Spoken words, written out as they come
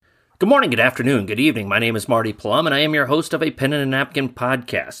Good morning, good afternoon, good evening. My name is Marty Plum, and I am your host of a Pen and a Napkin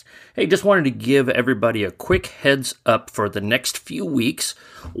podcast. Hey, just wanted to give everybody a quick heads up for the next few weeks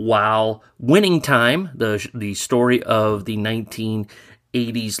while Winning Time, the story of the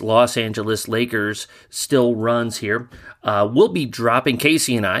 1980s Los Angeles Lakers, still runs here. We'll be dropping,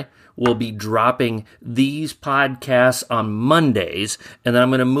 Casey and I, will be dropping these podcasts on Mondays, and then I'm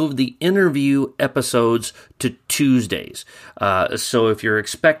going to move the interview episodes to Tuesdays. So if you're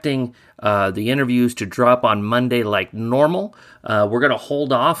expecting the interviews to drop on Monday like normal, we're going to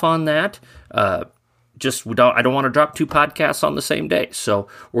hold off on that. I don't want to drop two podcasts on the same day, so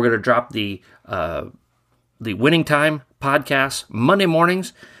we're going to drop the Winning Time podcast Monday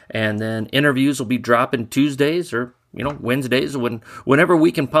mornings, and then interviews will be dropping Tuesdays or Wednesdays, whenever we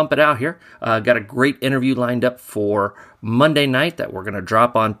can pump it out here. Got a great interview lined up for Monday night that we're going to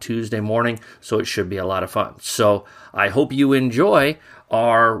drop on Tuesday morning, so it should be a lot of fun. So I hope you enjoy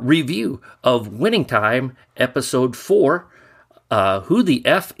our review of Winning Time, Episode 4, Who the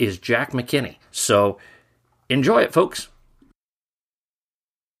F is Jack McKinney? So enjoy it, folks.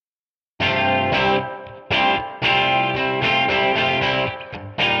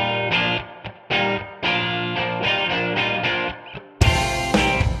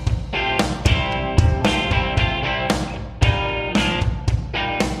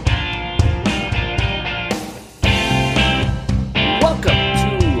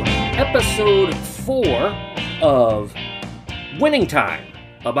 Episode 4 of Winning Time,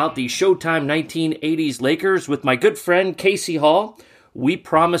 about the Showtime 1980s Lakers with my good friend Casey Hall. We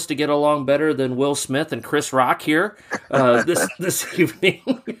promise to get along better than Will Smith and Chris Rock here this evening.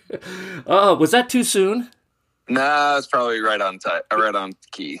 Was that too soon? Nah, it's probably right on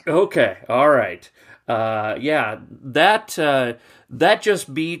key. Okay, all right. That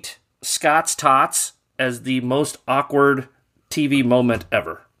just beat Scott's Tots as the most awkward TV moment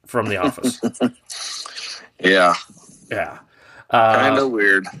ever from The Office. Yeah. Kind of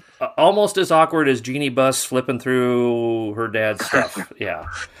weird. Almost as awkward as Jeannie Buss flipping through her dad's stuff. Yeah.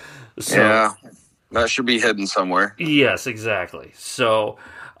 Yeah. That should be hidden somewhere. Yes, exactly. So,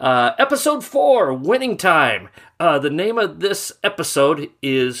 episode 4, Winning Time. The name of this episode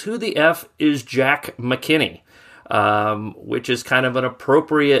is Who the F is Jack McKinney? Which is kind of an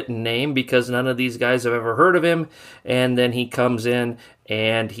appropriate name because none of these guys have ever heard of him. And then he comes in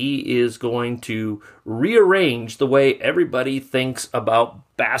and he is going to rearrange the way everybody thinks about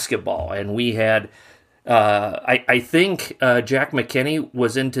basketball. And we had, I think Jack McKinney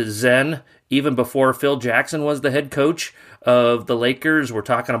was into Zen even before Phil Jackson was the head coach of the Lakers. We're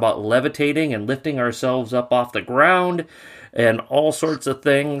talking about levitating and lifting ourselves up off the ground and all sorts of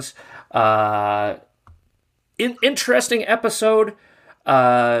things. Interesting episode.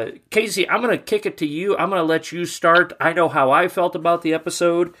 Casey, I'm going to kick it to you. I'm going to let you start. I know how I felt about the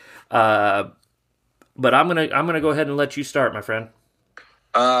episode, but I'm going to go ahead and let you start, my friend.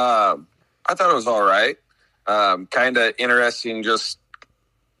 I thought it was all right. Kind of interesting just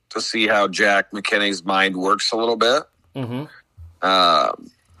to see how Jack McKinney's mind works a little bit. Mm-hmm.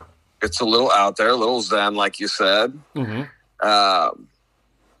 It's a little out there, a little zen, like you said. Mm-hmm.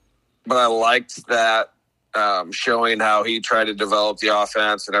 But I liked that. Showing how he tried to develop the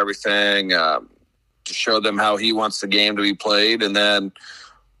offense and everything, to show them how he wants the game to be played, and then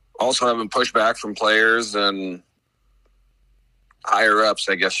also having pushback from players and higher ups,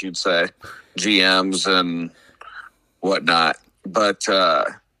 I guess you'd say, GMs and whatnot. But I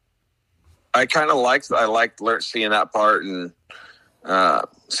kind of liked seeing that part and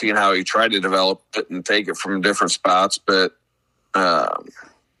seeing how he tried to develop it and take it from different spots, but.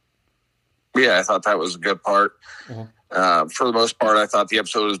 Yeah, I thought that was a good part. Mm-hmm. For the most part, I thought the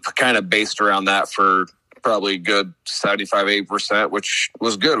episode was kind of based around that for probably a good 75-80%, which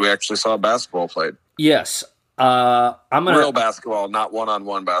was good. We actually saw basketball played. Yes. Real basketball, not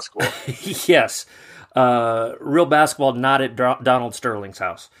one-on-one basketball. Yes. Real basketball, not at Donald Sterling's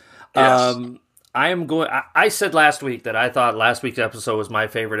house. Yes. I said last week that I thought last week's episode was my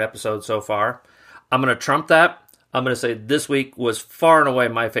favorite episode so far. I'm going to trump that. I'm going to say this week was far and away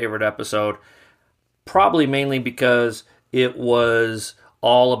my favorite episode, probably mainly because it was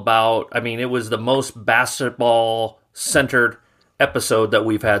all about, it was the most basketball-centered episode that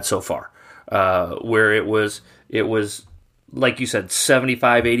we've had so far, where it was, like you said,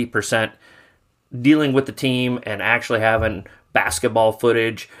 75-80% dealing with the team and actually having basketball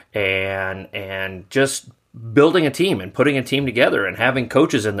footage and just building a team and putting a team together and having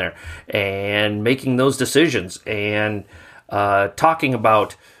coaches in there and making those decisions and talking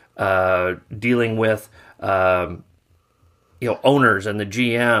about dealing with owners and the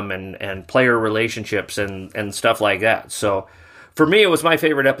GM and player relationships and stuff like that. So for me, it was my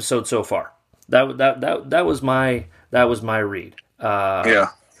favorite episode so far. That was my read. I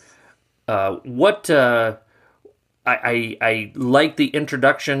like the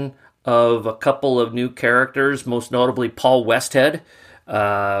introduction of a couple of new characters, most notably Paul Westhead,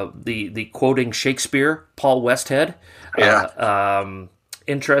 the quoting Shakespeare Paul Westhead.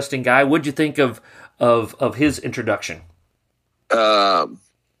 Interesting guy. What'd you think of his introduction?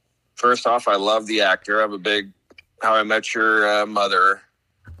 First off, I love the actor. I'm a big How I Met Your Mother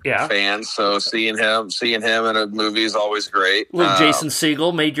fan, so seeing him in a movie is always great. Little Jason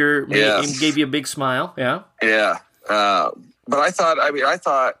Segel gave you a big smile. Yeah. But I thought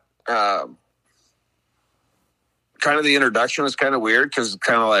kind of the introduction was kind of weird because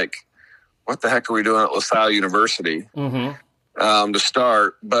kind of like, what the heck are we doing at LaSalle University to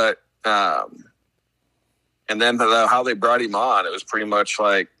start? But and then how they brought him on, it was pretty much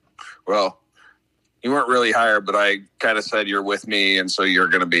like, well, you weren't really hired, but I kind of said you're with me, and so you're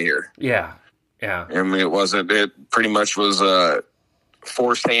going to be here. Yeah. I mean, it pretty much was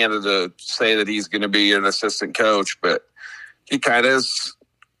forced handed to say that he's going to be an assistant coach, but he kind of is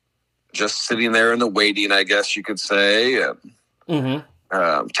just sitting there in the waiting, I guess you could say, and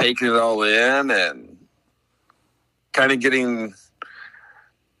taking it all in and kind of getting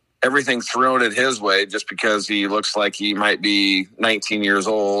everything thrown at his way just because he looks like he might be 19 years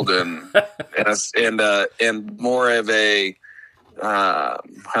old and more of a how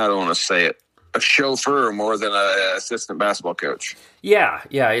do I want to say it, a chauffeur more than an assistant basketball coach. Yeah,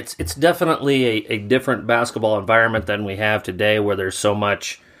 it's definitely a different basketball environment than we have today, where there's so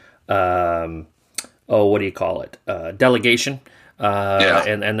much, what do you call it, delegation,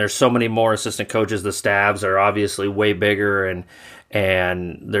 and there's so many more assistant coaches. The staffs are obviously way bigger, and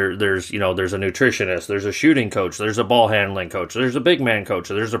there's a nutritionist, there's a shooting coach, there's a ball handling coach, there's a big man coach,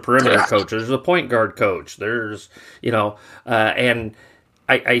 there's a perimeter coach, there's a point guard coach, there's and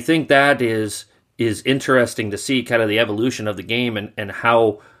I think that is interesting to see kind of the evolution of the game and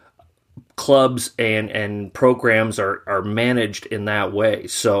how clubs and programs are managed in that way.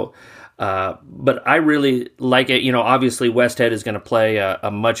 So, but I really like it. Obviously Westhead is going to play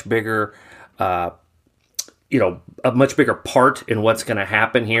a much bigger, a much bigger part in what's going to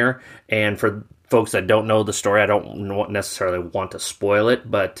happen here. And for folks that don't know the story, I don't necessarily want to spoil it,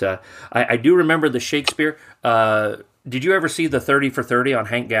 but I do remember the Shakespeare. Did you ever see the 30 for 30 on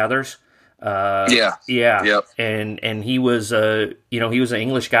Hank Gathers? Yeah. Yep. And he was he was an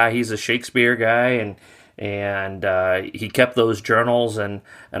English guy. He's a Shakespeare guy, and he kept those journals, and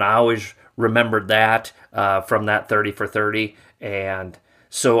I always remembered that from that 30 for 30. And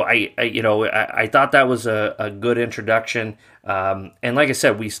so I thought that was a good introduction. And like I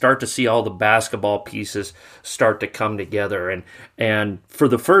said, we start to see all the basketball pieces start to come together. And for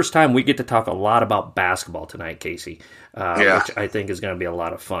the first time, we get to talk a lot about basketball tonight, Casey, which I think is going to be a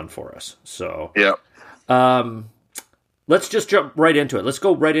lot of fun for us. So let's just jump right into it. Let's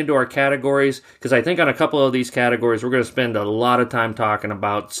go right into our categories, because I think on a couple of these categories, we're going to spend a lot of time talking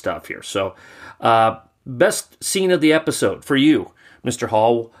about stuff here. So best scene of the episode for you, Mr.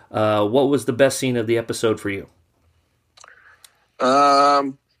 Hall. What was the best scene of the episode for you?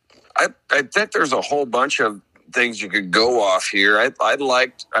 I think there's a whole bunch of things you could go off here. I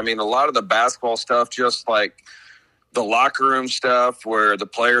liked, a lot of the basketball stuff, just like the locker room stuff where the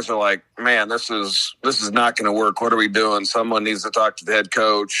players are like, man, this is not going to work. What are we doing? Someone needs to talk to the head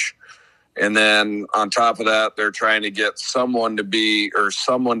coach. And then on top of that, they're trying to get someone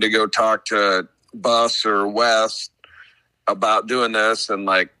to go talk to Bus or West about doing this. And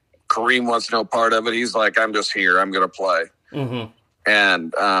like Kareem wants no part of it. He's like, I'm just here. I'm going to play. Mm-hmm.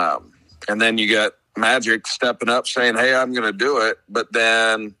 And then you get Magic stepping up saying, hey, I'm going to do it. But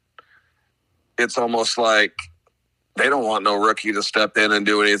then it's almost like they don't want no rookie to step in and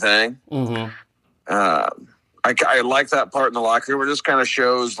do anything. Mm-hmm. I like that part in the locker room. It just kind of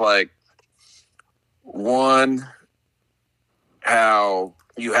shows, like, one, how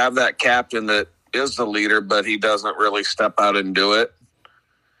you have that captain that is the leader, but he doesn't really step out and do it.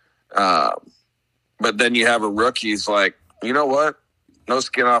 But then you have a rookie, he's like, you know what? No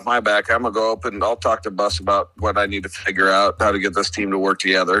skin off my back. I'm going to go up and I'll talk to Bus about what I need to figure out, how to get this team to work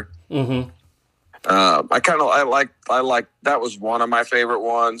together. Mm-hmm. I like that was one of my favorite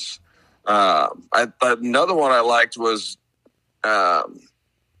ones. Another one I liked was there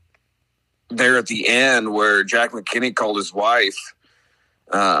at the end where Jack McKinney called his wife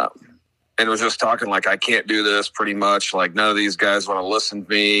and was just talking like, I can't do this, pretty much. Like, none of these guys want to listen to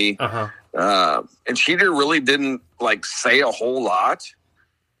me. Uh-huh. And she really didn't like say a whole lot,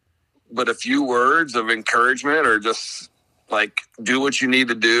 but a few words of encouragement or just like, do what you need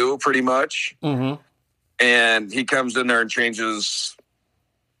to do, pretty much. Mm-hmm. and he comes in there and changes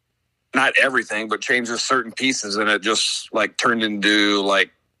not everything, but changes certain pieces, and it just like turned into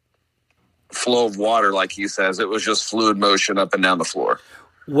like flow of water, like he says. It was just fluid motion up and down the floor.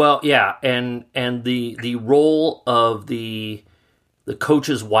 Well, yeah, and the role of the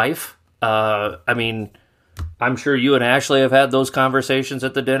coach's wife. I mean, I'm sure you and Ashley have had those conversations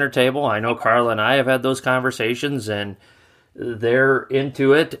at the dinner table. I know Carla and I have had those conversations, and they're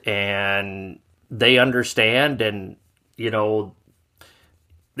into it, and they understand, and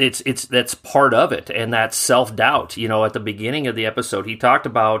that's part of it, and that self-doubt. At the beginning of the episode, he talked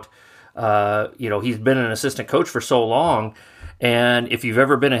about he's been an assistant coach for so long, and if you've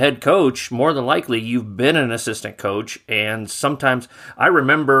ever been a head coach, more than likely you've been an assistant coach. And sometimes I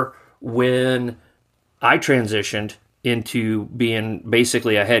remember when I transitioned into being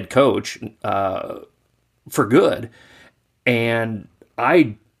basically a head coach for good, and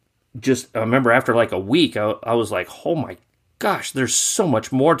I remember after like a week, I was like, oh my gosh, there's so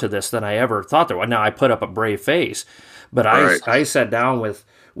much more to this than I ever thought there was. Now, I put up a brave face, but I sat down with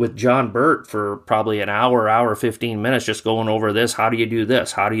John Burt for probably an hour 15 minutes just going over this. How do you do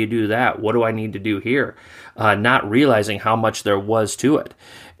this? How do you do that? What do I need to do here? Not realizing how much there was to it.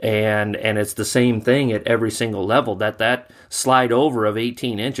 And it's the same thing at every single level. That slide over of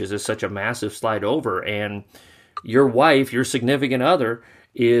 18 inches is such a massive slide over, and your wife, your significant other,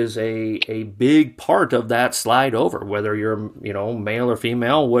 is a big part of that slide over, whether you're male or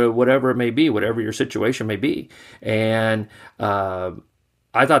female, whatever it may be, whatever your situation may be. And I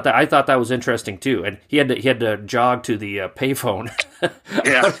thought that was interesting too. And he had to jog to the payphone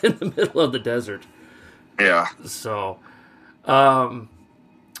out in the middle of the desert. Yeah. So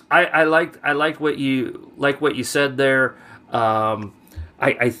I liked what you said there.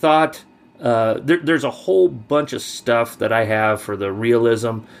 I thought. There's a whole bunch of stuff that I have for the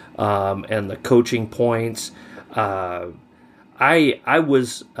realism and the coaching points. I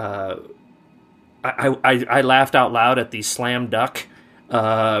laughed out loud at the slam duck.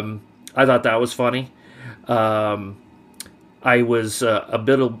 I thought that was funny. I was a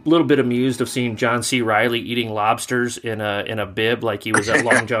little bit amused of seeing John C. Reilly eating lobsters in a bib like he was at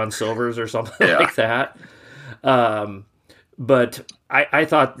Long John Silver's or something like that. But I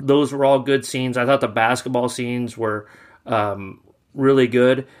thought those were all good scenes. I thought the basketball scenes were really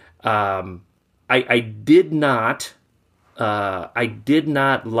good. I did not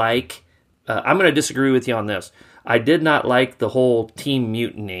like. I'm going to disagree with you on this. I did not like the whole team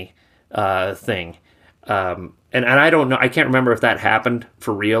mutiny thing. And I don't know. I can't remember if that happened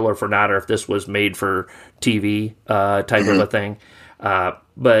for real or for not, or if this was made for TV type of a thing.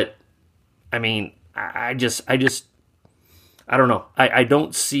 But I mean, I don't know. I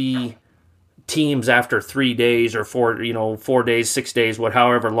don't see teams after 3 days or 4 days, 6 days,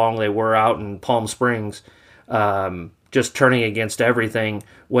 however long they were out in Palm Springs, just turning against everything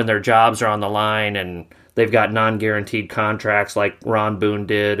when their jobs are on the line and they've got non-guaranteed contracts like Ron Boone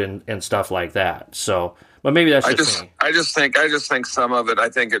did and stuff like that. So, but maybe that's just me. I just think some of it, I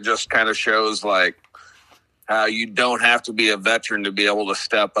think it just kind of shows like how you don't have to be a veteran to be able to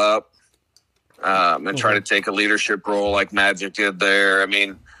step up. And try to take a leadership role like Magic did there. I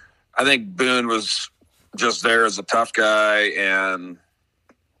mean, I think Boone was just there as a tough guy, and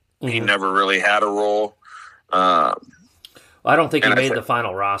he never really had a role. I don't think he made the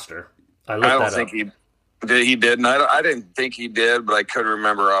final roster. I don't think he did, and I didn't think he did, but I couldn't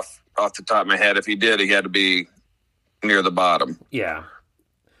remember off the top of my head. If he did, he had to be near the bottom. Yeah.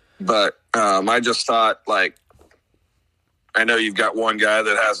 But I just thought, like, I know you've got one guy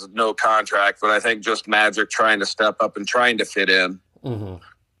that has no contract, but I think just Magic trying to step up and trying to fit in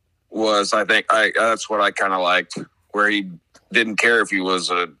was, I think, that's what I kind of liked, where he didn't care if he was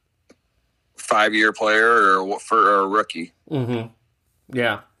a 5-year player or a rookie. Mm-hmm.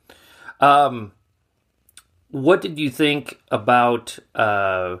 Yeah. What did you think about?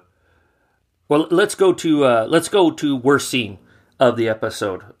 Well, let's go to worst scene of the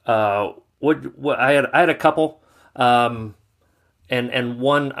episode. What I had a couple. And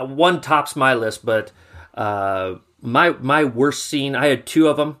one tops my list, but my worst scene, I had two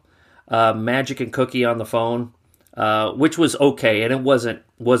of them, Magic and Cookie on the phone, which was okay, and it wasn't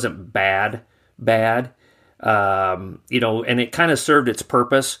bad, and it kind of served its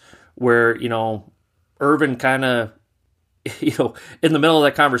purpose, where Irvin kind of, in the middle of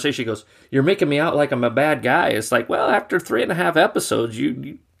that conversation, he goes, "You're making me out like I'm a bad guy." It's like, well, after 3.5 episodes,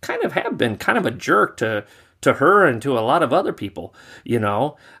 you kind of have been kind of a jerk to her and to a lot of other people,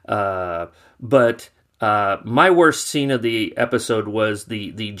 But my worst scene of the episode was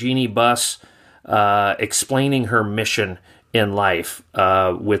the Genie bus explaining her mission in life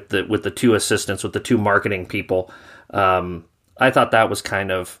with the two assistants, with the two marketing people. I thought that was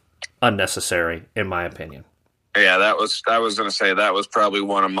kind of unnecessary, in my opinion. Yeah, I was going to say that was probably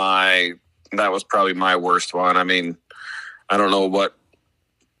my worst one. I mean, I don't know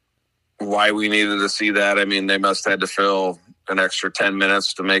why we needed to see that. I mean, they must have had to fill an extra 10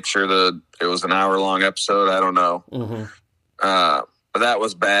 minutes to make sure that it was an hour-long episode. I don't know. Mm-hmm. But that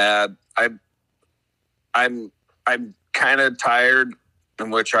was bad. I'm kind of tired,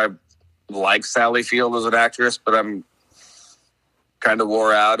 in which I like Sally Field as an actress, but I'm kind of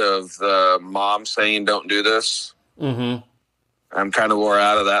wore out of the mom saying don't do this. Mm-hmm. I'm kind of wore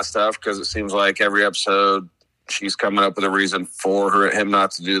out of that stuff because it seems like every episode she's coming up with a reason for him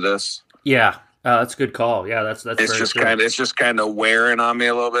not to do this. Yeah, that's a good call. Yeah, that's it's just kind of wearing on me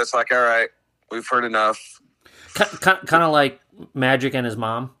a little bit. It's like, all right, we've heard enough. Kind of like Magic and his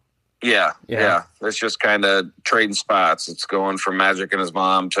mom. Yeah. It's just kind of trading spots. It's going from Magic and his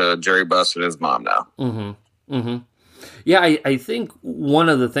mom to Jerry Buss and his mom now. Mm-hmm. Mm-hmm. Yeah, I think one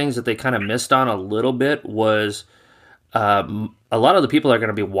of the things that they kind of missed on a little bit was a lot of the people that are going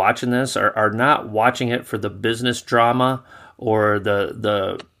to be watching this are not watching it for the business drama or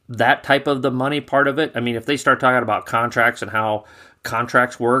that type of the money part of it. I mean, if they start talking about contracts and how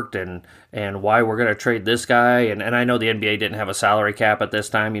contracts worked and why we're going to trade this guy, and I know the NBA didn't have a salary cap at this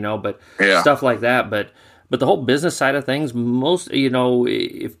time, but stuff like that. But the whole business side of things, most,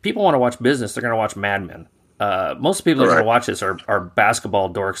 if people want to watch business, they're going to watch Mad Men. Most people that are going to watch this are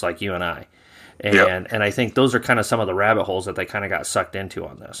basketball dorks like you and I. And I think those are kind of some of the rabbit holes that they kind of got sucked into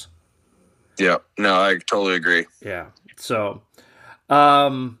on this. Yeah, no, I totally agree. Yeah. So,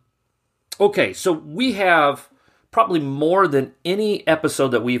 okay. So we have probably more than any episode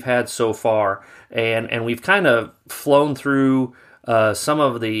that we've had so far. And we've kind of flown through some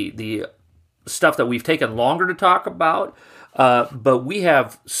of the stuff that we've taken longer to talk about. But we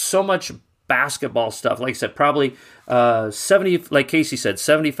have so much basketball stuff. Like I said, probably 70, like Casey said,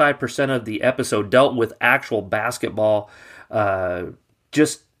 75% of the episode dealt with actual basketball,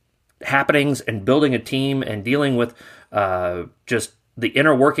 just happenings and building a team and dealing with just the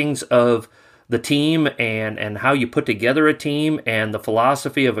inner workings of the team and how you put together a team and the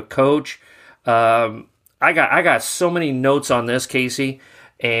philosophy of a coach. I got so many notes on this, Casey,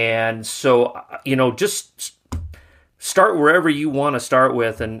 and so just start wherever you want to start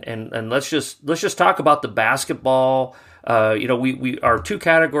with, and let's just talk about the basketball. We our two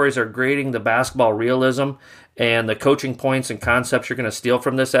categories are grading the basketball realism and the coaching points and concepts you're going to steal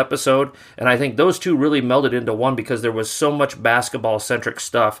from this episode. And I think those two really melded into one because there was so much basketball centric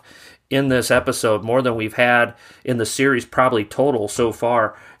stuff in this episode, more than we've had in the series probably total so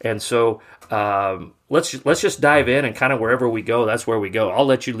far. And so let's just dive in, and kind of wherever we go, that's where we go. I'll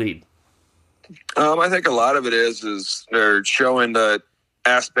let you lead. I think a lot of it is they're showing the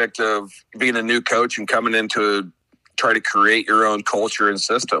aspect of being a new coach and coming into try to create your own culture and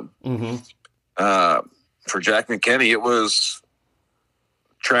system. Mm-hmm. For Jack McKinney, it was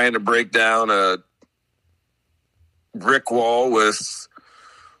trying to break down a brick wall with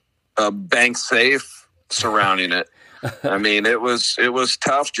a bank safe surrounding it. I mean, it was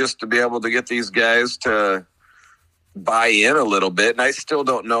tough just to be able to get these guys to buy in a little bit, and I still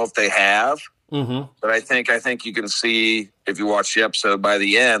don't know if they have. Mm-hmm. But I think you can see if you watch the episode by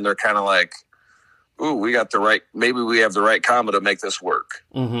the end, they're kind of like, "Ooh, maybe we have the right combo to make this work."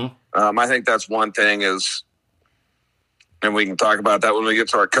 Mm-hmm. I think that's one thing and we can talk about that when we get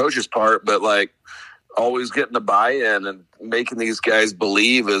to our coaches part. But like, always getting the buy-in and making these guys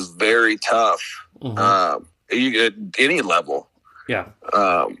believe is very tough. Mm-hmm. At any level. Yeah.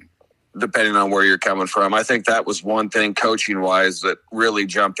 Depending on where you're coming from. I think that was one thing coaching-wise that really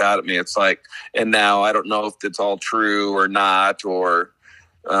jumped out at me. It's like, and now I don't know if it's all true or not, or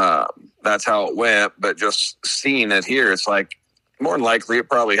that's how it went, but just seeing it here, it's like, more than likely it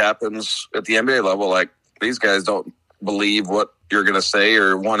probably happens at the NBA level. Like, these guys don't believe what you're going to say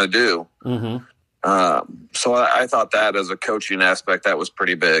or want to do. Mm-hmm. So I thought that as a coaching aspect, that was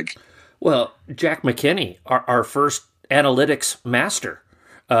pretty big. Well, Jack McKinney, our first analytics master,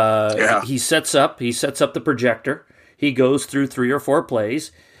 he sets up the projector. He goes through 3 or 4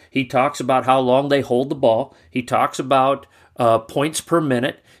 plays. He talks about how long they hold the ball. He talks about points per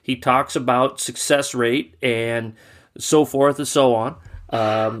minute. He talks about success rate and so forth and so on.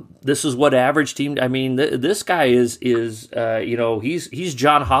 This is what average team. I mean, this guy is he's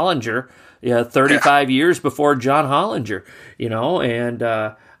John Hollinger, 35 years before John Hollinger, and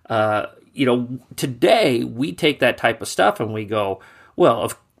today we take that type of stuff and we go,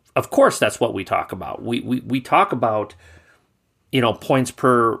 well, of course that's what we talk about. We talk about points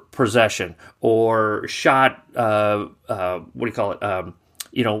per possession or shot, what do you call it?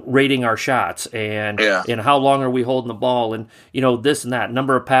 Rating our shots and how long are we holding the ball and, this and that,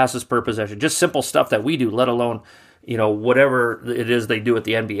 number of passes per possession, just simple stuff that we do, let alone, whatever it is they do at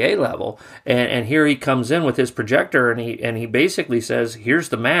the NBA level. And here he comes in with his projector and he basically says, here's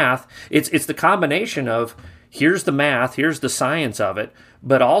the math. It's the combination of here's the math, here's the science of it,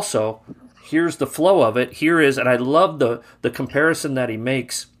 but also here's the flow of it. Here is, and I love the comparison that he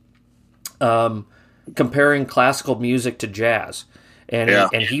makes, comparing classical music to jazz.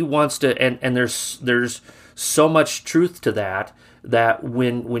 And he wants to, and there's so much truth to that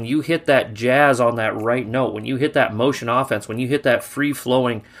when you hit that jazz on that right note, when you hit that motion offense, when you hit that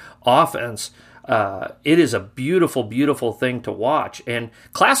free-flowing offense, it is a beautiful, beautiful thing to watch. And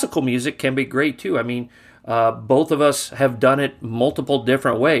classical music can be great too. I mean, both of us have done it multiple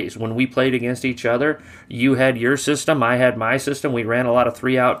different ways. When we played against each other, you had your system, I had my system. We ran a lot of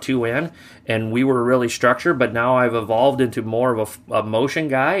 3 out, 2 in, and we were really structured. But now I've evolved into more of a motion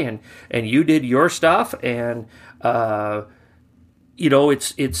guy, and you did your stuff. And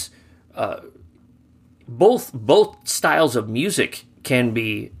it's both styles of music can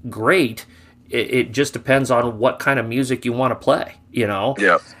be great. It just depends on what kind of music you want to play. Yeah.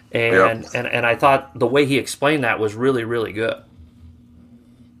 And I thought the way he explained that was really, really good.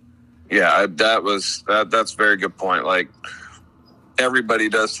 Yeah, that's a very good point. Like, everybody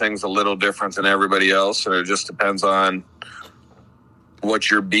does things a little different than everybody else, and it just depends on what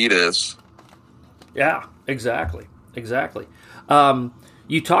your beat is. Yeah, exactly.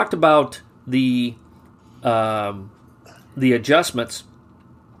 You talked about the adjustments.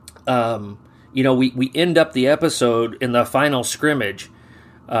 We end up the episode in the final scrimmage.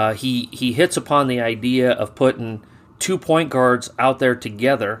 He hits upon the idea of putting 2 point guards out there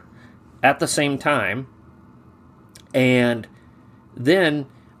together at the same time. And then,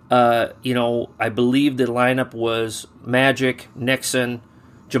 I believe the lineup was Magic, Nixon,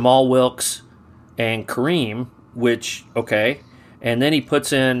 Jamal Wilkes, and Kareem, and then he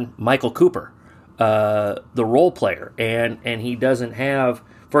puts in Michael Cooper, the role player. And he doesn't have,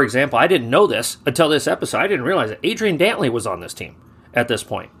 for example, I didn't know this until this episode. I didn't realize that Adrian Dantley was on this team at this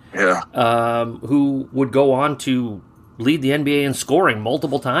point. Yeah. Who would go on to lead the NBA in scoring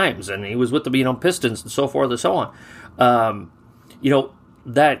multiple times, and he was with the Pistons and so forth and so on.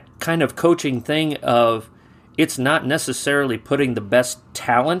 That kind of coaching thing of it's not necessarily putting the best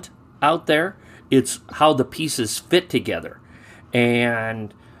talent out there, it's how the pieces fit together.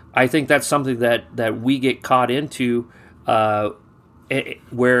 And I think that's something that we get caught into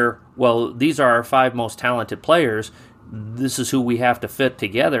where, these are our 5 most talented players, this is who we have to fit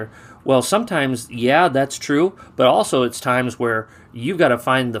together. Well, sometimes, that's true, but also it's times where you've got to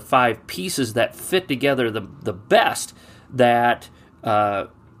find the 5 pieces that fit together the best, that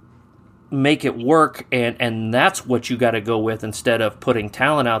make it work, and that's what you got to go with instead of putting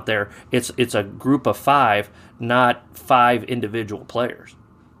talent out there. It's a group of 5, not 5 individual players.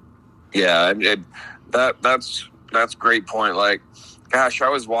 Yeah, that's a great point. Like, gosh, I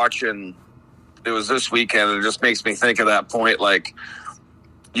was watching. It was this weekend, and it just makes me think of that point. Like,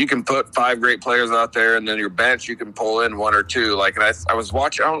 you can put 5 great players out there, and then your bench, you can pull in 1 or 2. Like, and I was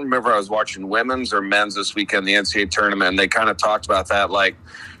watching, I don't remember if I was watching women's or men's this weekend, the NCAA tournament, and they kind of talked about that. Like,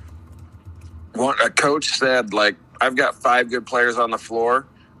 a coach said, like, I've got 5 good players on the floor,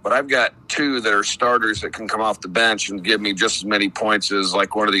 but I've got 2 that are starters that can come off the bench and give me just as many points as,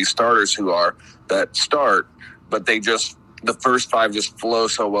 like, one of these starters that start, but the first 5 just flow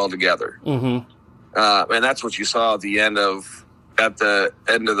so well together. Mm-hmm. And that's what you saw at the end of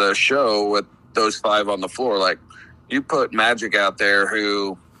the show with those 5 on the floor. Like, you put Magic out there,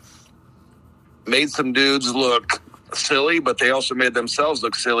 who made some dudes look silly, but they also made themselves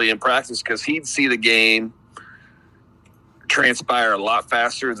look silly in practice, because he'd see the game transpire a lot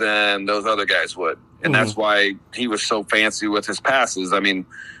faster than those other guys would. And that's why he was so fancy with his passes. I mean,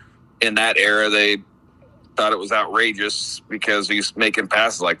 in that era, they thought it was outrageous because he's making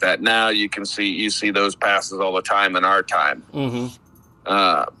passes like that. Now you see those passes all the time in our time.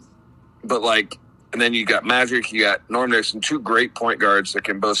 But like, and then you got Magic, you got Norm Nixon, 2 great point guards that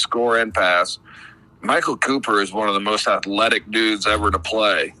can both score and pass. Michael Cooper is one of the most athletic dudes ever to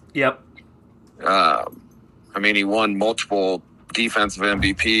play. Yep. I mean, he won multiple defensive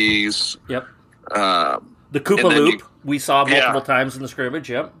MVPs. Yep. The Koopa Loop we saw multiple times in the scrimmage.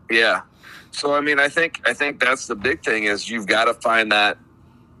 Yep. Yeah. So, I mean, I think that's the big thing, is you've got to find that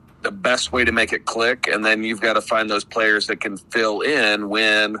the best way to make it click, and then you've got to find those players that can fill in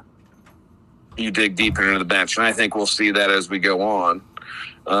when you dig deeper into the bench. And I think we'll see that as we go on.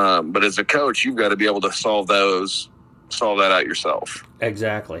 But as a coach, you've got to be able to solve those solve that out yourself.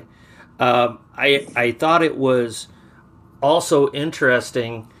 Exactly. I thought it was also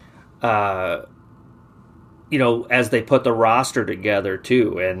interesting, as they put the roster together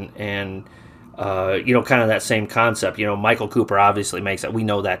too, and kind of that same concept. Michael Cooper obviously makes it. We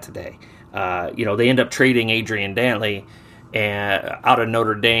know that today. They end up trading Adrian Dantley out of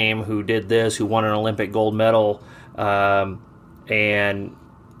Notre Dame, who did this, who won an Olympic gold medal, and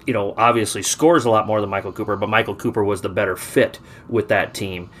obviously scores a lot more than Michael Cooper, but Michael Cooper was the better fit with that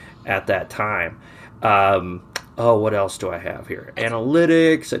team at that time. What else do I have here?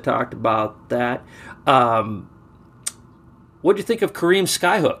 Analytics, I talked about that. What do you think of Kareem's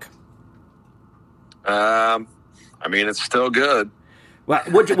skyhook? It's still good. Well,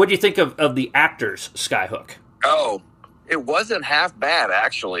 what do you think of the actor's skyhook? Oh, it wasn't half bad,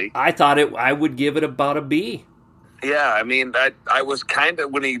 actually. I thought I would give it about a B. Yeah, I was kind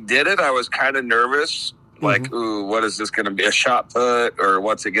of, when he did it, I was kind of nervous. Like, ooh, what is this going to be? A shot put, or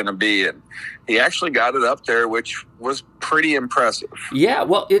what's it going to be? And he actually got it up there, which was pretty impressive. Yeah,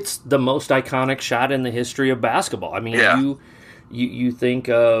 well, it's the most iconic shot in the history of basketball. You think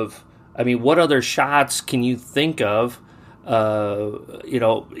of, what other shots can you think of?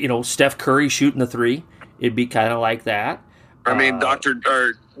 Steph Curry shooting the three. It'd be kind of like that. Dr.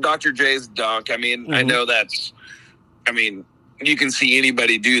 J's dunk. I know that's, you can see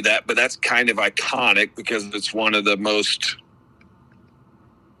anybody do that, but that's kind of iconic because it's one of the most,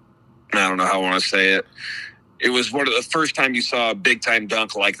 I don't know how I want to say it. It was one of the first time you saw a big time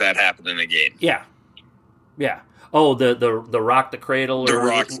dunk like that happen in a game. Yeah. Yeah. Oh, the rock the cradle.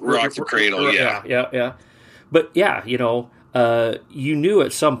 Rock the cradle. Yeah. But yeah, you knew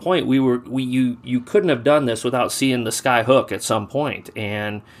at some point you couldn't have done this without seeing the sky hook at some point,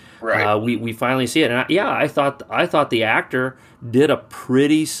 and right. We finally see it. And I thought the actor did a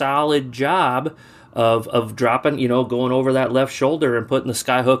pretty solid job of dropping, going over that left shoulder and putting the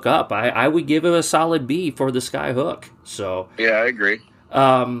sky hook up. I would give it a solid B for the sky hook. So yeah, I agree.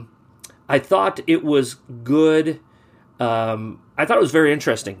 I thought it was good. I thought it was very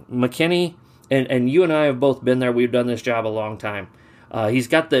interesting. McKinney. And you and I have both been there. We've done this job a long time. He's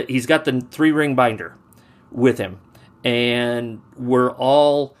got the 3-ring binder with him, and we're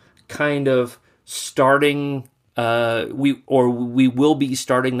all kind of starting. We will be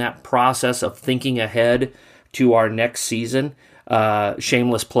starting that process of thinking ahead to our next season.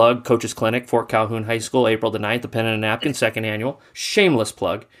 Shameless plug: Coaches Clinic, Fort Calhoun High School, April the 9th, the Pen and a Napkin, 2nd annual. Shameless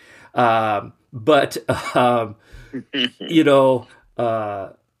plug,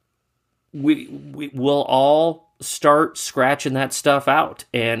 We will all start scratching that stuff out,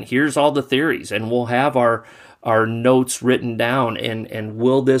 and here's all the theories, and we'll have our notes written down, and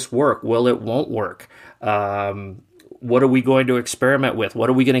will this work? Will it won't work? What are we going to experiment with? What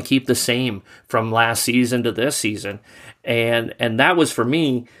are we going to keep the same from last season to this season? And that was, for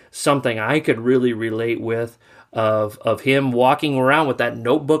me, something I could really relate with, of him walking around with that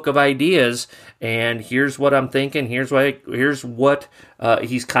notebook of ideas, and here's what I'm thinking, here's what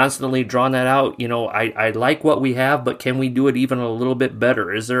he's constantly drawn that out. I like what we have, but can we do it even a little bit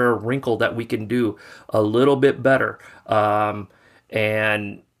better? Is there a wrinkle that we can do a little bit better?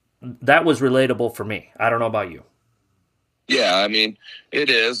 And that was relatable for me. I don't know about you. Yeah, it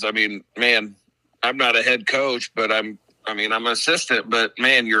is. Man, I'm not a head coach, but I'm an assistant, but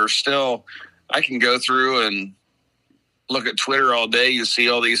man, I can go through and look at Twitter all day. You see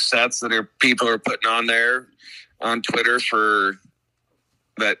all these sets that people are putting on there on Twitter for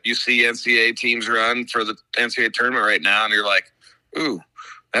that. You see NCAA teams run for the NCAA tournament right now, and you're like, ooh,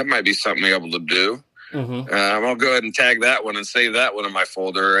 that might be something we're able to do. Mm-hmm. I'll go ahead and tag that one and save that one in my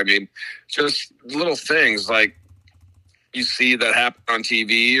folder. Just little things like you see that happen on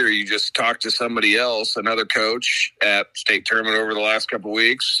TV, or you just talk to somebody else, another coach at state tournament over the last couple of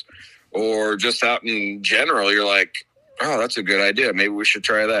weeks, or just out in general. You're like, oh, that's a good idea. Maybe we should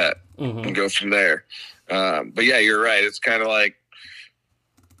try that and go from there. But yeah, you're right. It's kind of like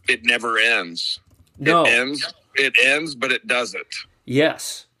it never ends. No. It ends, but it doesn't.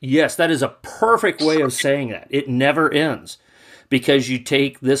 Yes, that is a perfect way of saying that. It never ends, because you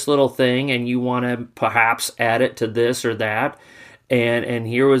take this little thing and you want to perhaps add it to this or that. And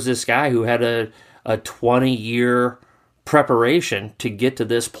here was this guy who had a 20-year preparation to get to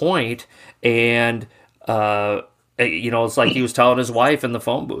this point, and it's like he was telling his wife in the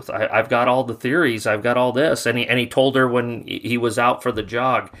phone booth, I've got all the theories, I've got all this, and he told her when he was out for the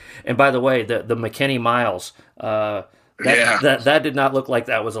jog. And by the way, the McKinney miles, that did not look like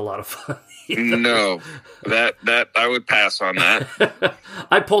that was a lot of fun either. No, that I would pass on that.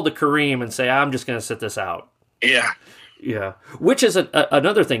 I'd pull the Kareem and say, I'm just going to sit this out. Yeah, which is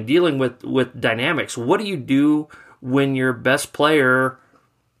another thing, dealing with dynamics. What do you do when your best player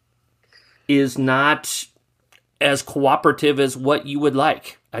is not as cooperative as what you would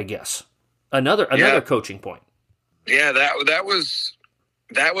like, I guess. Another coaching point. Yeah,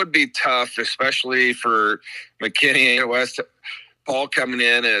 that would be tough, especially for McKinney and West. Paul coming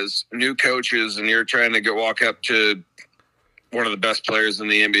in as new coaches, and you're trying to walk up to one of the best players in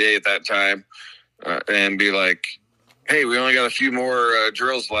the NBA at that time and be like, "Hey, we only got a few more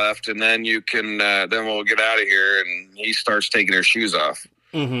drills left, and then you can then we'll get out of here." And he starts taking his shoes off.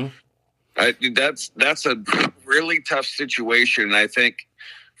 Mm-hmm. That's a really tough situation. I think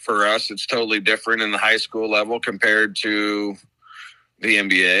for us, it's totally different in the high school level compared to the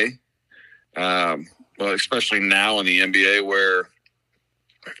NBA. Well, especially now in the NBA where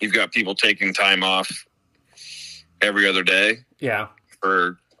you've got people taking time off every other day. Yeah.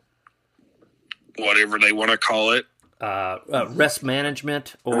 For whatever they want to call it. Rest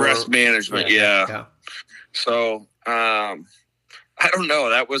management. Rest management, yeah. So, I don't know.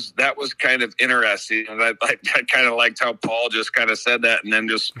 That was kind of interesting. And I kind of liked how Paul just kind of said that and then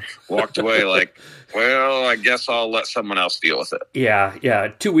just walked away like, well, I guess I'll let someone else deal with it. Yeah.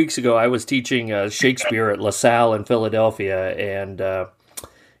 2 weeks ago, I was teaching Shakespeare at LaSalle in Philadelphia, and now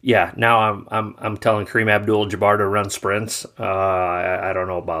I'm telling Kareem Abdul-Jabbar to run sprints. I don't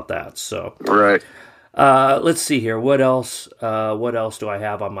know about that. So right. Let's see here. What else do I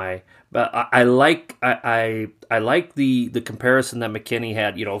have on my? But I like the comparison that McKinney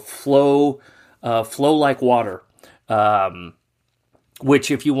had. Flow like water.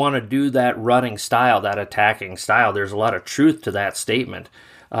 Which, if you want to do that running style, that attacking style, there's a lot of truth to that statement.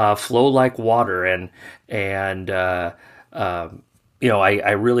 Flow like water, and I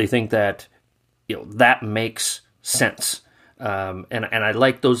really think that that makes sense. And I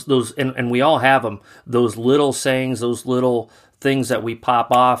like those and we all have them. Those little sayings, those little things that we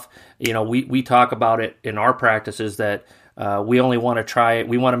pop off. We talk about it in our practices that we only want to try it.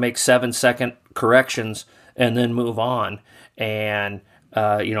 We want to make 7-second corrections and then move on. And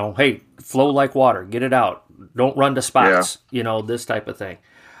hey, flow like water, get it out. Don't run to spots. Yeah. This type of thing.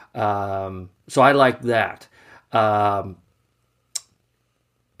 So I like that. And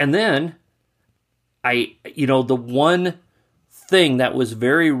then the one thing that was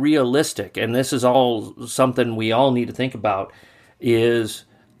very realistic, and this is all something we all need to think about, is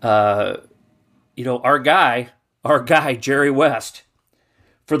our guy Jerry West,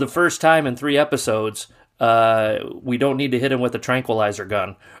 for the first time in 3 episodes, we don't need to hit him with a tranquilizer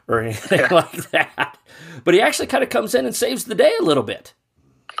gun or anything like that, but he actually kind of comes in and saves the day a little bit.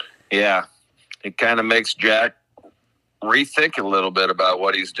 Yeah, it kind of makes Jack rethink a little bit about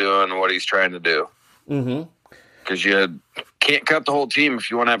what he's doing and what he's trying to do. Mm-hmm. Because you can't cut the whole team if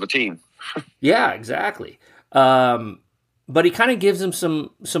you want to have a team. Yeah, exactly. But he kind of gives him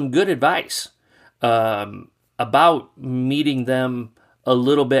some good advice about meeting them a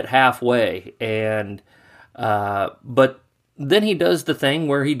little bit halfway. And but then he does the thing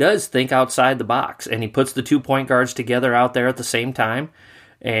where he does think outside the box, and he puts the 2 point guards together out there at the same time.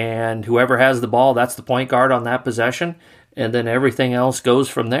 And whoever has the ball, that's the point guard on that possession. And then everything else goes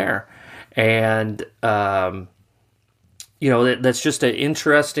from there. And that's just an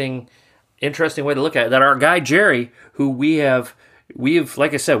interesting way to look at it. That our guy Jerry, who we've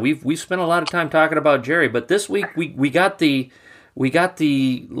like I said, we've spent a lot of time talking about Jerry, but this week we got the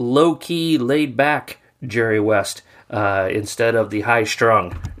low key, laid back Jerry West instead of the high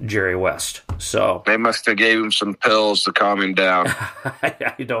strung Jerry West. So they must have gave him some pills to calm him down.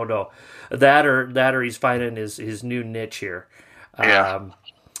 I don't know that or he's finding his new niche here. Yeah.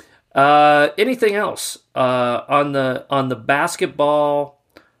 Anything else on the basketball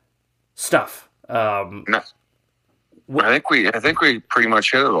stuff? No. I think we pretty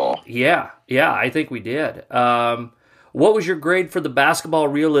much hit it all. Yeah, I think we did. What was your grade for the basketball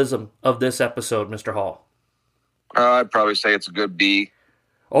realism of this episode, Mr. Hall? I'd probably say it's a good B.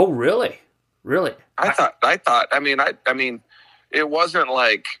 Oh, really? Really? I thought. I mean, it wasn't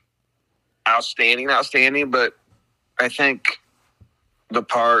like outstanding, but I think the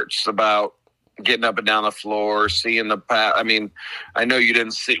parts about getting up and down the floor, seeing the pass. I mean, I know we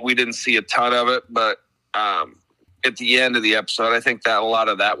didn't see a ton of it, but at the end of the episode, I think that a lot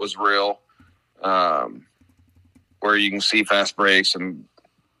of that was real, where you can see fast breaks and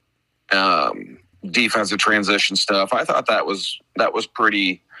defensive transition stuff. I thought that was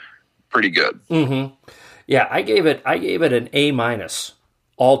pretty good. Mm-hmm. Yeah, I gave it an A-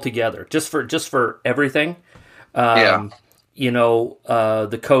 altogether, just for everything. The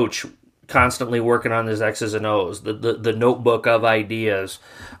coach constantly working on his X's and O's, the notebook of ideas,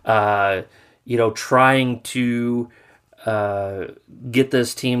 trying to get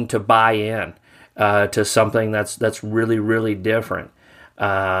this team to buy in. to something that's really, really different.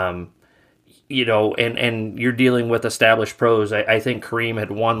 You know, and you're dealing with established pros. I think Kareem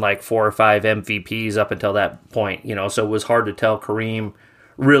had won like 4 or 5 MVPs up until that point, you know, so it was hard to tell Kareem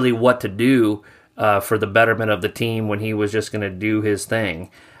really what to do for the betterment of the team when he was just going to do his thing.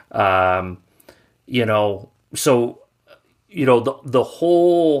 You know, so, you know, the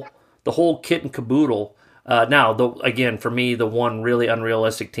whole kit and caboodle. Now, again, for me, the one really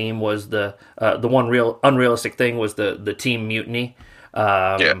unrealistic team was the one real unrealistic thing was the team mutiny.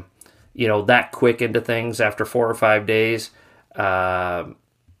 You know, that quick into things after 4 or 5 days.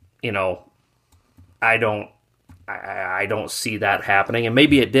 You know, I don't see that happening, and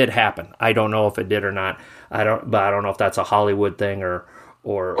maybe it did happen. I don't know if it did or not. But I don't know if that's a Hollywood thing or.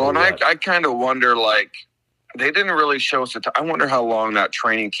 Well, and I kind of wonder, like, they didn't really show us. I wonder how long that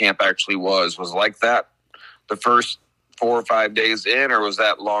training camp actually was. Was like that the first 4 or 5 days in, or was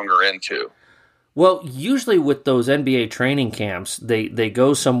that longer into? Well, usually with those NBA training camps, they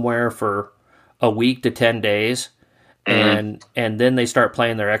go somewhere for a week to 10 days, and then they start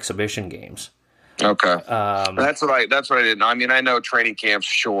playing their exhibition games. Okay, that's what I didn't know. I mean, I know training camp's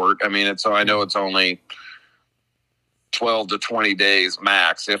short. I mean, I know it's only 12 to 20 days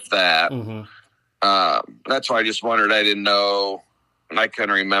max, if that. That's why I just wondered. I didn't know, and I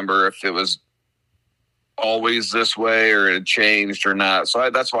couldn't remember if it was always this way or it had changed or not.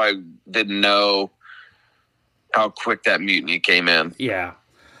 So that's why I didn't know how quick that mutiny came in. Yeah.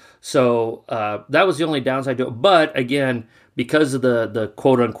 So that was the only downside to it. But again, because of the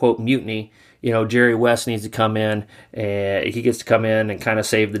quote unquote mutiny, you know, Jerry West needs to come in, and he gets to come in and kind of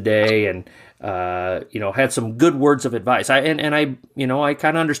save the day, and you know, had some good words of advice. I you know, I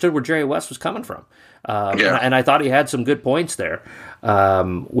kind of understood where Jerry West was coming from. And I thought he had some good points there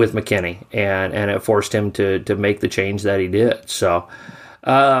with McKinney, and it forced him to make the change that he did. So,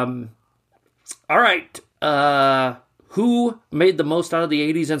 all right. Who made the most out of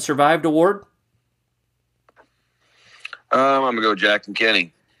the 80s and survived award? I'm going to go Jack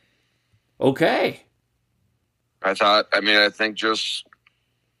McKinney. Okay. I think just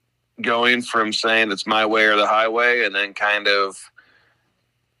going from saying it's my way or the highway, and then kind of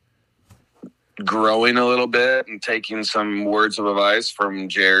growing a little bit and taking some words of advice from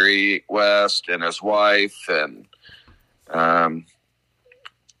Jerry West and his wife, and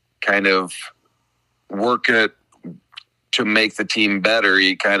kind of work it to make the team better.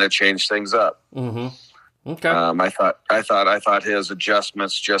 He kind of changed things up. Okay. I thought his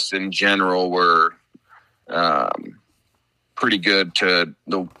adjustments just in general were pretty good to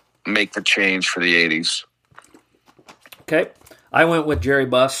make the change for the 80s. Okay. I went with Jerry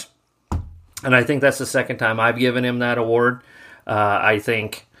Buss, and I think that's the second time I've given him that award. I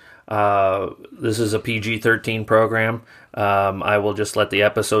think this is a PG-13 program. I will just let the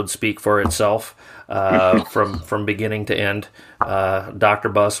episode speak for itself from beginning to end. Dr.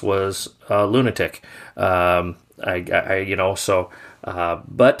 Buss was a lunatic. But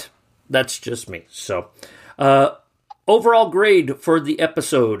that's just me. So, overall grade for the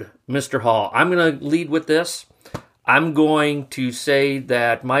episode, Mr. Hall. I'm going to lead with this. I'm going to say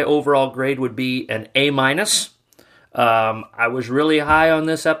that my overall grade would be an A-. I was really high on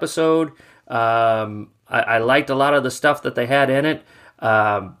this episode. I liked a lot of the stuff that they had in it.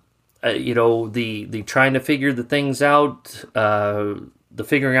 The trying to figure the things out, the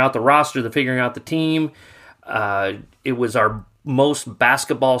figuring out the roster, the figuring out the team. It was our most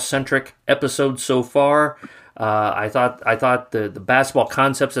basketball-centric episode so far. I thought the basketball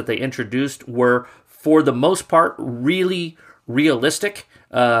concepts that they introduced were, for the most part, really realistic.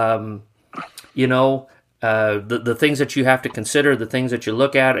 The things that you have to consider, the things that you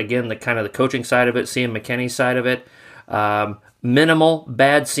look at, again, the kind of the coaching side of it, seeing McKinney's side of it. Minimal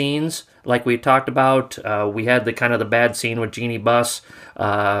bad scenes, like we talked about. We had the kind of the bad scene with Jeannie Buss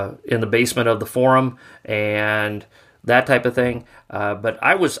in the basement of the Forum and that type of thing. But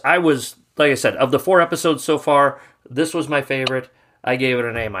I was, like I said, of the 4 episodes so far, this was my favorite. I gave it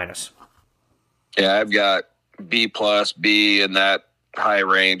an A-. Yeah, I've got B+, B in that high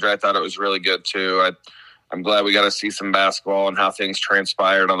range. I thought it was really good too. I'm glad we got to see some basketball and how things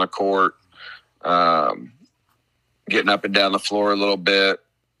transpired on the court. Getting up and down the floor a little bit,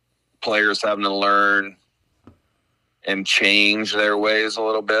 players having to learn and change their ways a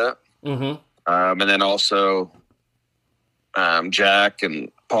little bit. And then also Jack and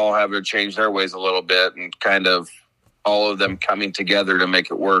Paul having to change their ways a little bit, and kind of all of them coming together to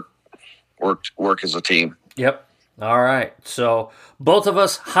make it work as a team. Yep. All right. So both of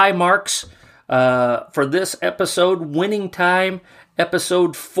us high marks for this episode. Winning time,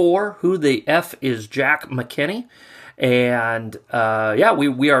 episode 4, Who the F is Jack McKinney? And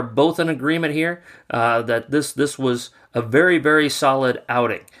we are both in agreement here that this was a very, very solid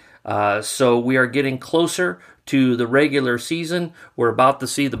outing. So we are getting closer to the regular season. We're about to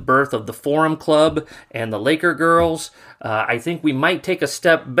see the birth of the Forum Club and the Laker girls. I think we might take a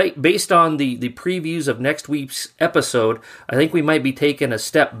step, based on the previews of next week's episode, I think we might be taking a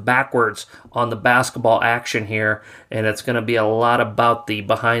step backwards on the basketball action here, and it's going to be a lot about the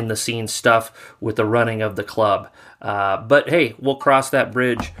behind-the-scenes stuff with the running of the club. But hey, we'll cross that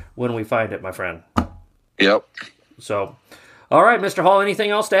bridge when we find it, my friend. Yep. So, all right, Mr. Hall, anything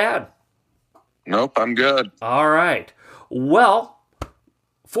else to add? Nope, I'm good. All right. Well,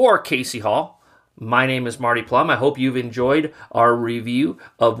 for Casey Hall, my name is Marty Plum. I hope you've enjoyed our review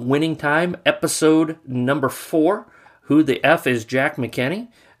of Winning Time, episode number 4. Who the F is Jack McKinney?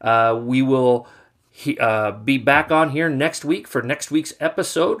 We will be back on here next week for next week's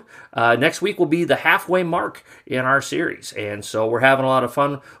episode. Next week will be the halfway mark in our series. And so we're having a lot of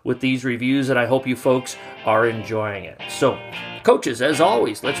fun with these reviews, and I hope you folks are enjoying it. So, coaches, as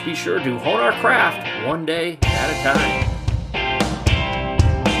always, let's be sure to hone our craft one day at a time.